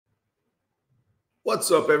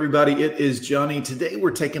What's up, everybody? It is Johnny. Today,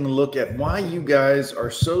 we're taking a look at why you guys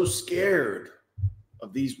are so scared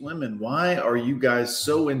of these women. Why are you guys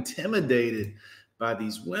so intimidated by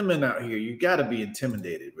these women out here? You got to be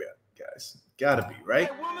intimidated, guys. Got to be,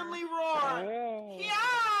 right? Womanly roar. Yeah.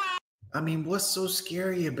 I mean, what's so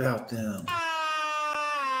scary about them?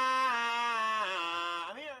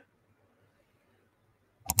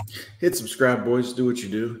 Hit subscribe, boys. Do what you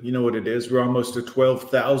do. You know what it is. We're almost to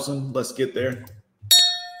 12,000. Let's get there.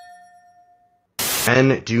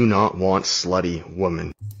 Men do not want slutty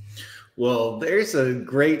women. Well, there's a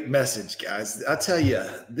great message, guys. I tell you,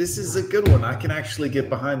 this is a good one. I can actually get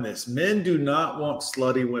behind this. Men do not want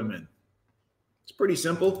slutty women. It's pretty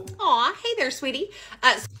simple. Aw, hey there, sweetie.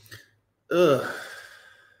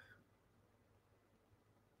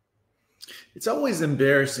 It's always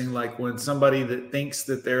embarrassing, like when somebody that thinks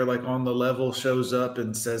that they're like on the level shows up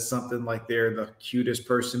and says something like they're the cutest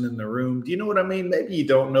person in the room. Do you know what I mean? Maybe you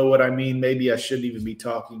don't know what I mean. Maybe I shouldn't even be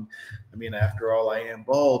talking. I mean, after all, I am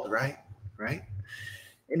bald, right? Right?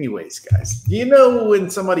 Anyways, guys, do you know when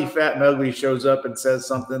somebody fat and ugly shows up and says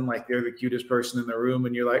something like they're the cutest person in the room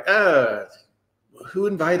and you're like, who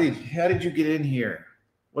invited you? How did you get in here?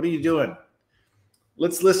 What are you doing?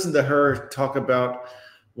 Let's listen to her talk about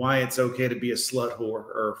why it's okay to be a slut whore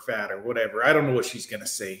or fat or whatever. I don't know what she's going to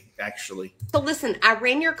say, actually. So listen, I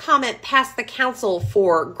ran your comment past the council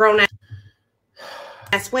for grown-ass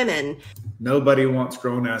women. Nobody wants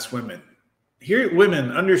grown-ass women. Here, women,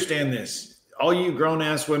 understand this. All you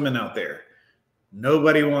grown-ass women out there,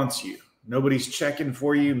 nobody wants you. Nobody's checking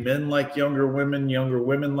for you. Men like younger women. Younger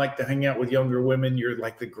women like to hang out with younger women. You're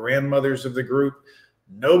like the grandmothers of the group.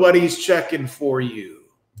 Nobody's checking for you.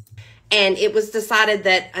 And it was decided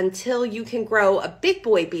that until you can grow a big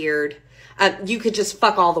boy beard, you could just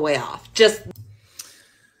fuck all the way off. Just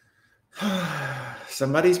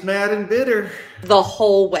somebody's mad and bitter. The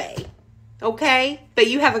whole way. Okay? But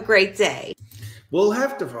you have a great day. We'll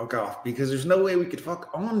have to fuck off because there's no way we could fuck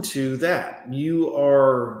onto that. You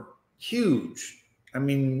are huge. I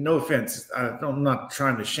mean, no offense. I'm not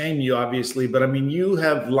trying to shame you, obviously, but I mean, you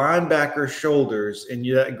have linebacker shoulders and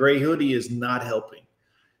that gray hoodie is not helping.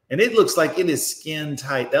 And it looks like it is skin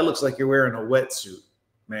tight. That looks like you're wearing a wetsuit,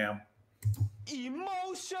 ma'am.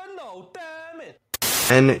 Emotional, damn it.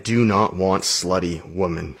 Men do not want slutty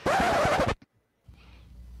women.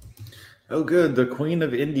 Oh, good. The Queen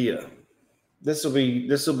of India. This will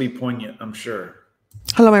be poignant, I'm sure.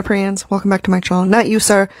 Hello, my friends. Welcome back to my channel. Not you,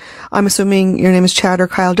 sir. I'm assuming your name is Chad or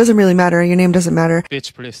Kyle. Doesn't really matter. Your name doesn't matter.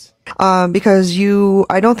 Bitch, please. Because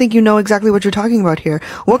I don't think you know exactly what you're talking about here.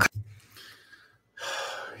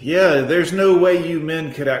 Yeah, there's no way you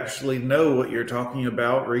men could actually know what you're talking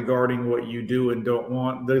about regarding what you do and don't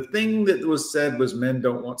want. The thing that was said was men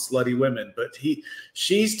don't want slutty women, but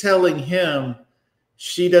she's telling him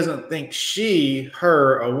she doesn't think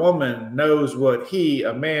her, a woman, knows what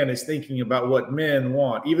a man is thinking about what men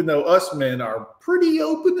want. Even though us men are pretty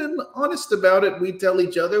open and honest about it. We tell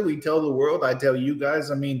each other, we tell the world, I tell you guys.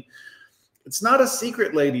 I mean, it's not a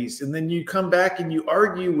secret, ladies. And then you come back and you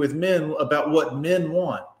argue with men about what men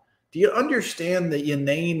want. Do you understand the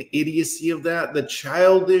inane idiocy of that? The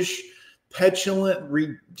childish, petulant,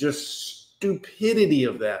 just stupidity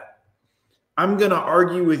of that. I'm going to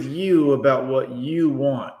argue with you about what you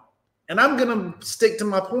want. And I'm going to stick to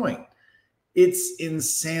my point. It's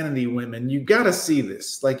insanity, women. You've got to see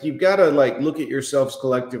this. Like, you've got to look at yourselves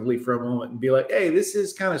collectively for a moment and be like, hey, this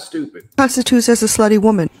is kind of stupid. Constitutes as a slutty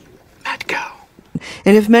woman. Let go.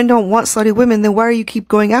 And if men don't want slutty women, then why do you keep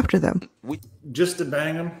going after them? Just to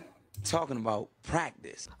bang them. Talking about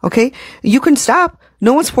practice. Okay? You can stop.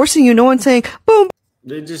 No one's forcing you. No one's saying, boom.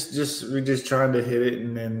 We're just trying to hit it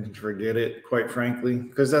and then forget it, quite frankly,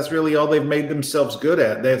 because that's really all they've made themselves good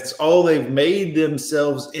at. That's all they've made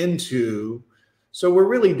themselves into. So we're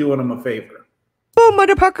really doing them a favor. Boom,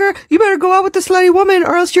 motherfucker. You better go out with the slutty woman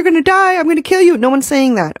or else you're going to die. I'm going to kill you. No one's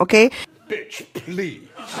saying that. Okay? Bitch, please.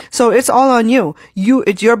 So it's all on you.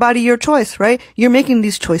 It's your body, your choice, right? You're making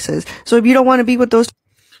these choices. So if you don't want to be with those,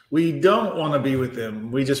 we don't want to be with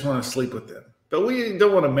them. We just want to sleep with them. But we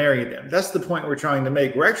don't want to marry them. That's the point we're trying to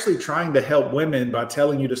make. We're actually trying to help women by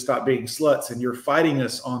telling you to stop being sluts, and you're fighting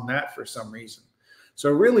us on that for some reason.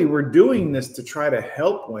 So really, we're doing this to try to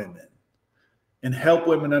help women and help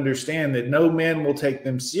women understand that no man will take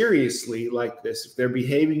them seriously like this. If they're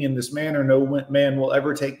behaving in this manner, no man will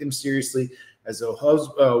ever take them seriously as a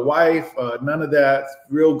husband, wife, none of that.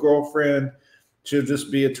 Real girlfriend. She'll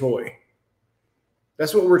just be a toy.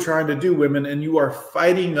 That's what we're trying to do, women, and you are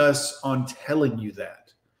fighting us on telling you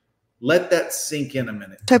that. Let that sink in a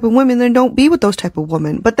minute. Type of women, then don't be with those type of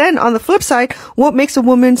women. But then on the flip side, what makes a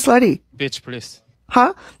woman slutty? Bitch, please.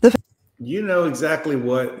 Huh? The You know exactly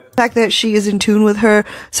what. fact that she is in tune with her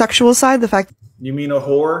sexual side, the fact You mean a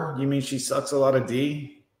whore? You mean she sucks a lot of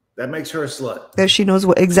D? That makes her a slut. that she knows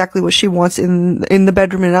exactly what she wants in the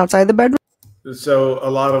bedroom and outside the bedroom. So a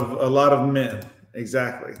lot of men.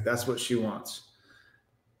 Exactly. That's what she wants.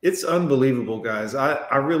 It's unbelievable, guys.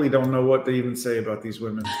 I really don't know what to even say about these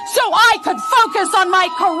women. So I could focus on my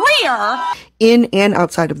career. In and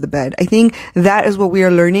outside of the bed. I think that is what we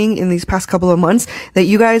are learning in these past couple of months, that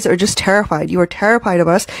you guys are just terrified. You are terrified of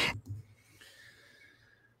us.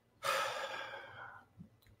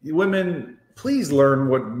 Women, please learn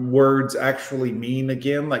what words actually mean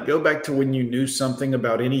again. Like, go back to when you knew something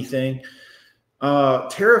about anything.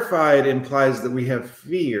 Terrified implies that we have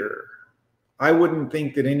fear. I wouldn't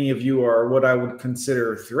think that any of you are what I would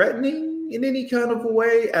consider threatening in any kind of a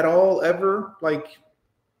way at all, ever. Like,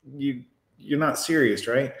 you're not serious,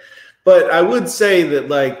 right? But I would say that,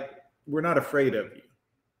 like, we're not afraid of you.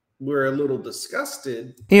 We're a little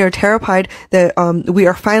disgusted. You're terrified that we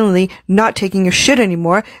are finally not taking your shit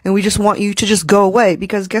anymore, and we just want you to just go away.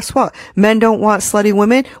 Because guess what? Men don't want slutty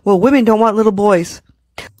women. Well, women don't want little boys.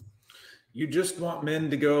 You just want men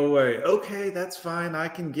to go away. Okay, that's fine. I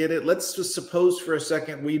can get it. Let's just suppose for a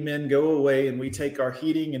second we men go away and we take our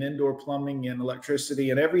heating and indoor plumbing and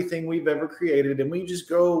electricity and everything we've ever created, and we just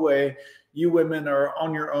go away. You women are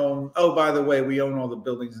on your own. Oh, by the way, we own all the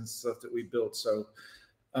buildings and stuff that we built. So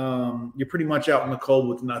you're pretty much out in the cold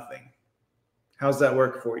with nothing. How's that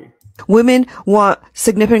work for you? Women want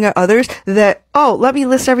significant others that, oh, let me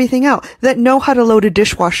list everything out, that know how to load a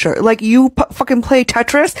dishwasher. Like, you fucking play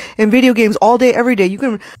Tetris and video games all day, every day. You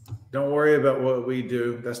can Don't worry about what we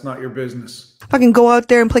do. That's not your business. fucking go out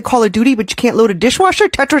there and play Call of Duty, but you can't load a dishwasher.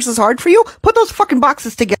 Tetris is hard for you. Put those fucking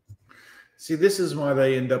boxes together. See, this is why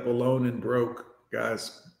they end up alone and broke,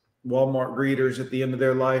 guys. Walmart greeters at the end of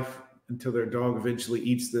their life, until their dog eventually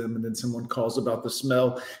eats them, and then someone calls about the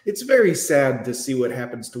smell. It's very sad to see what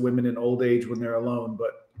happens to women in old age when they're alone,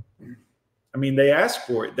 but I mean, they ask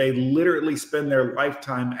for it. They literally spend their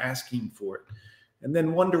lifetime asking for it and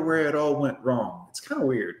then wonder where it all went wrong. It's kind of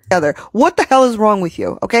weird. What the hell is wrong with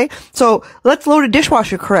you? Okay, so let's load a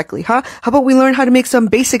dishwasher correctly, huh? How about we learn how to make some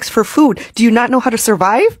basics for food? Do you not know how to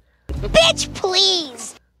survive? Bitch,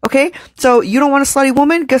 please. Okay, so you don't want a slutty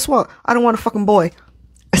woman? Guess what? I don't want a fucking boy.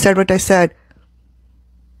 I said what I said.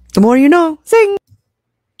 The more you know. Sing.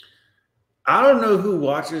 I don't know who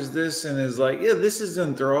watches this and is like, yeah, this is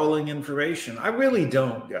enthralling information. I really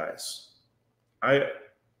don't, guys. I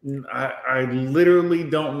literally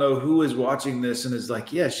don't know who is watching this and is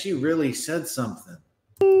like, yeah, she really said something.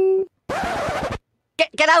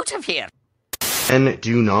 Get out of here. Men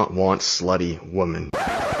do not want slutty women.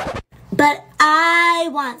 But I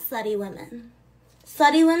want slutty women.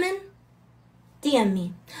 Slutty women? DM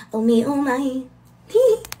me. Oh me, oh my.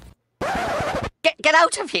 Get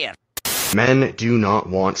out of here. Men do not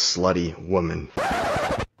want slutty women.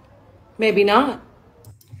 Maybe not.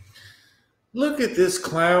 Look at this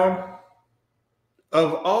clown.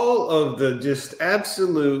 Of all of the just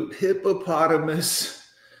absolute hippopotamus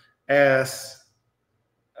ass,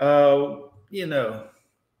 you know,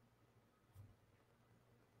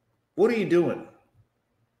 what are you doing?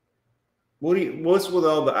 What's with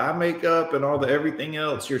all the eye makeup and all the everything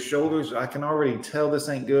else? Your shoulders, I can already tell this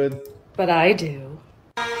ain't good. But I do.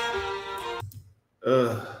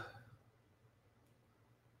 Ugh.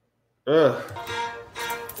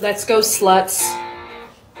 Let's go, sluts.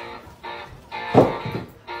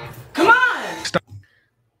 Come on!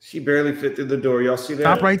 She barely fit through the door. Y'all see that?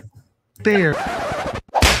 Stop right there.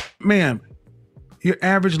 Ma'am, you're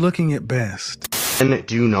average looking at best. Men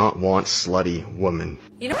do not want slutty women.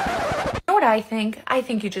 You know what I think? I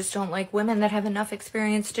think you just don't like women that have enough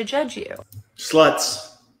experience to judge you.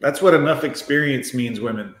 Sluts. That's what enough experience means,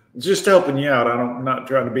 women. Just helping you out. I'm not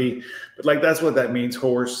trying to be, but like that's what that means.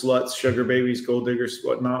 Whores, sluts, sugar babies, gold diggers,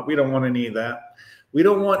 whatnot. We don't want any of that. We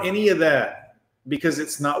don't want any of that because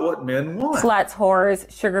it's not what men want. Sluts,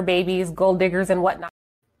 whores, sugar babies, gold diggers, and whatnot.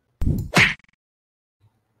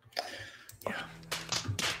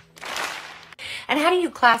 And how do you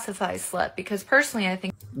classify slut? Because personally, I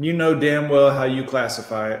think You know damn well how you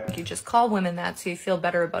classify it. you just call women that so you feel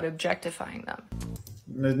better about objectifying them.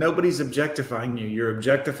 Nobody's objectifying you. You're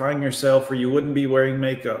objectifying yourself, or you wouldn't be wearing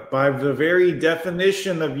makeup. By the very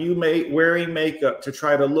definition of you wearing makeup to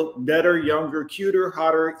try to look better, younger, cuter,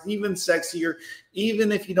 hotter, even sexier,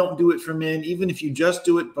 even if you don't do it for men, even if you just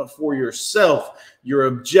do it but for yourself, you're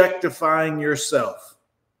objectifying yourself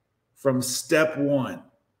from step one.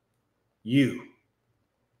 You.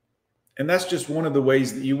 And that's just one of the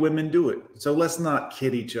ways that you women do it. So let's not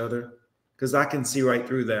kid each other, because I can see right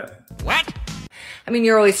through that. What? I mean,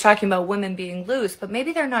 you're always talking about women being loose, but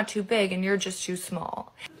maybe they're not too big and you're just too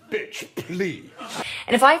small. Bitch, please.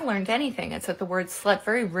 And if I've learned anything, it's that the word slut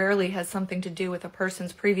very rarely has something to do with a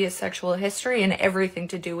person's previous sexual history and everything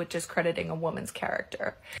to do with discrediting a woman's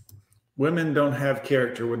character. Women don't have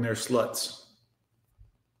character when they're sluts.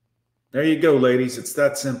 There you go, ladies. It's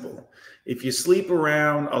that simple. If you sleep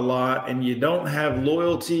around a lot and you don't have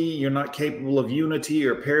loyalty, you're not capable of unity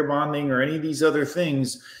or pair bonding or any of these other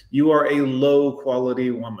things, you are a low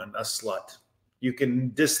quality woman, a slut. You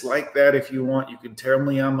can dislike that if you want. You can tell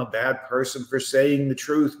me I'm a bad person for saying the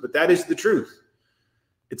truth, but that is the truth.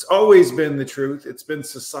 It's always been the truth. It's been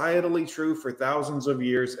societally true for thousands of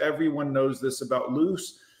years. Everyone knows this about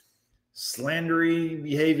loose, slandery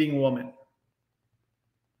behaving woman.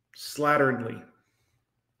 Slatternly.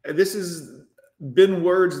 This has been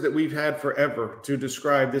words that we've had forever to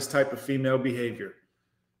describe this type of female behavior.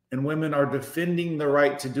 And women are defending the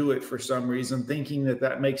right to do it for some reason, thinking that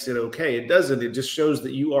that makes it okay. It doesn't. It just shows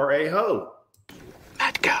that you are a hoe.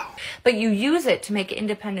 Let go. But you use it to make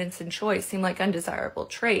independence and choice seem like undesirable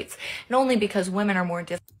traits, and only because women are more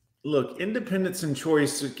difficult. Look, independence and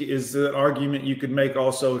choice is an argument you could make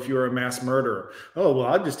also if you're a mass murderer. Oh, well,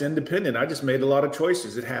 I'm just independent. I just made a lot of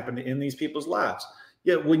choices that happened in these people's lives.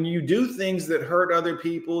 Yet when you do things that hurt other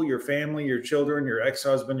people, your family, your children, your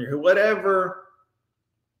ex-husband, your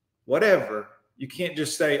whatever, you can't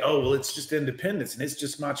just say, oh, well, it's just independence and it's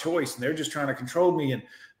just my choice and they're just trying to control me. And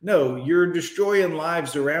no, you're destroying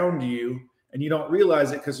lives around you and you don't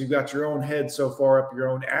realize it because you've got your own head so far up your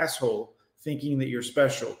own asshole thinking that you're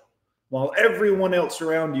special, while everyone else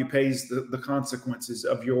around you pays the consequences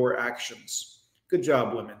of your actions. Good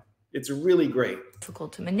job, women. It's really great.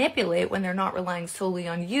 Difficult to manipulate when they're not relying solely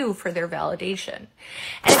on you for their validation.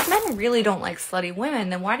 And if men really don't like slutty women,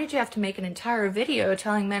 then why did you have to make an entire video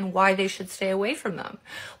telling men why they should stay away from them?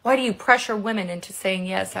 Why do you pressure women into saying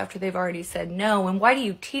yes after they've already said no? And why do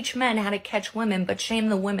you teach men how to catch women but shame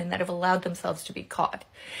the women that have allowed themselves to be caught?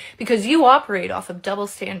 Because you operate off of double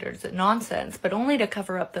standards and nonsense, but only to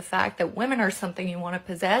cover up the fact that women are something you want to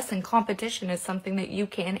possess and competition is something that you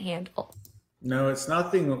can't handle. No, it's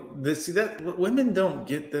nothing. See that women don't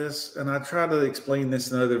get this, and I try to explain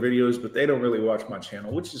this in other videos, but they don't really watch my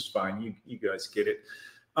channel, which is fine. You guys get it.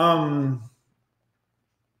 Men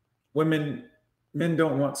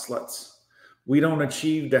don't want sluts. We don't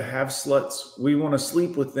achieve to have sluts. We want to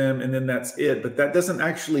sleep with them, and then that's it. But that doesn't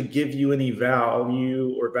actually give you any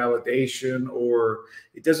value or validation, or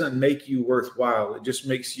it doesn't make you worthwhile. It just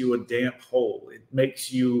makes you a damp hole. It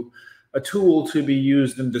makes you a tool to be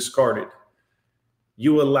used and discarded.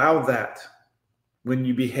 You allow that when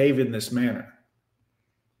you behave in this manner.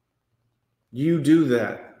 You do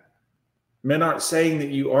that. Men aren't saying that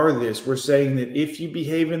you are this. We're saying that if you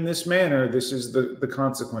behave in this manner, this is the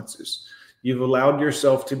consequences. You've allowed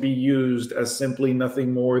yourself to be used as simply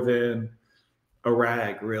nothing more than a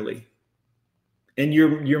rag, really. And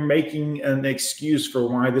you're making an excuse for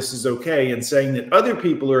why this is okay and saying that other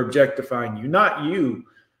people are objectifying you, not you.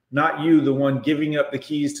 Not you, the one giving up the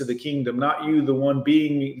keys to the kingdom. Not you, the one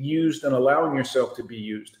being used and allowing yourself to be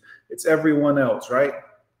used. It's everyone else, right?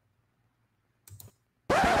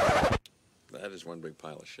 That is one big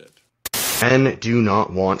pile of shit. Men do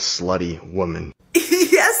not want slutty women.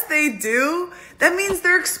 Yes, they do. That means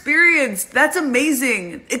they're experienced. That's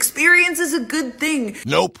amazing. Experience is a good thing.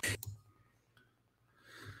 Nope.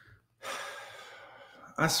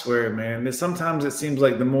 I swear, man, sometimes it seems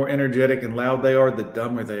like the more energetic and loud they are, the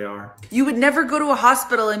dumber they are. You would never go to a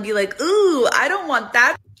hospital and be like, ooh, I don't want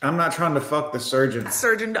that I'm not trying to fuck the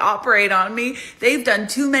surgeon to operate on me. They've done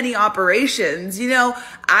too many operations. You know,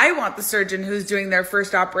 I want the surgeon who's doing their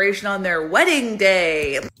first operation on their wedding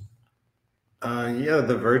day. Yeah,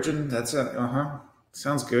 the virgin. That's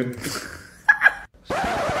sounds good.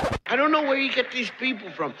 I don't know where you get these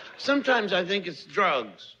people from. Sometimes I think it's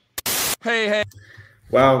drugs. Hey.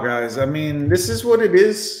 Wow, guys. I mean, this is what it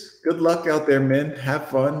is. Good luck out there, men. Have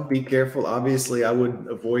fun. Be careful. Obviously, I would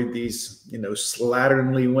avoid these,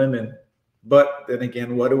 slatternly women. But then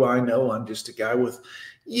again, what do I know? I'm just a guy with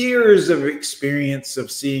years of experience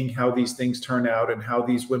of seeing how these things turn out and how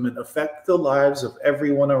these women affect the lives of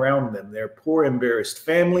everyone around them. Their poor, embarrassed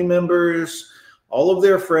family members, all of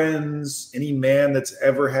their friends, any man that's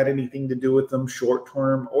ever had anything to do with them,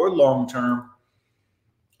 short-term or long-term,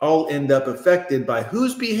 all end up affected by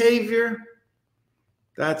whose behavior?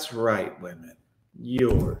 That's right, women.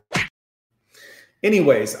 Yours.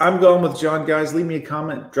 Anyways, I'm going with John, guys. Leave me a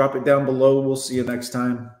comment. Drop it down below. We'll see you next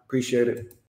time. Appreciate it.